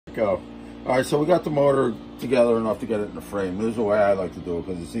Go. All right, so we got the motor together enough to get it in the frame. This is the way I like to do it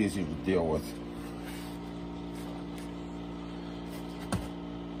because it's easier to deal with.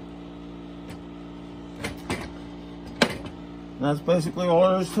 And that's basically all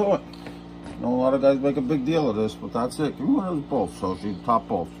there is to it. You know, a lot of guys make a big deal of this, but that's it. Give me one of those bolts, so if you top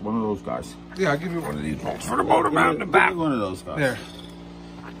bolts, one of those guys. Yeah, I'll give you one of these bolts for the motor mount in the back. Give me one of those guys. There.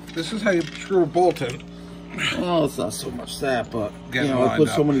 This is how you screw a bolt in. Well, it's not so much that, but you know, I put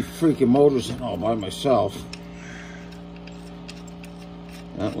so many freaking motors in all by myself.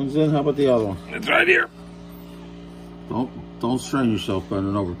 That one's in. How about the other one? It's right here. Don't strain yourself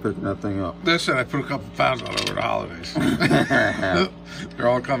bending over picking that thing up. Listen, I put a couple pounds on over the holidays. They're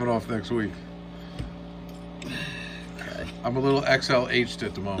all coming off next week. Okay. I'm a little XLH'd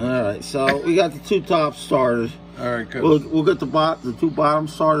at the moment. All right, so we got the two tops started. All right, good. We'll get the two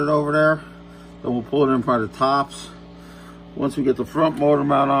bottoms started over there. Then we'll pull it in by the tops. Once we get the front motor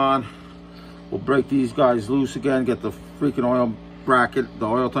mount on, we'll break these guys loose again, get the freaking oil bracket, the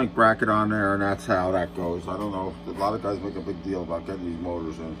oil tank bracket on there, and that's how that goes. I don't know. A lot of guys make a big deal about getting these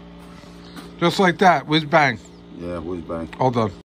motors in. Just like that, whiz bang. Yeah, whiz bang. All done.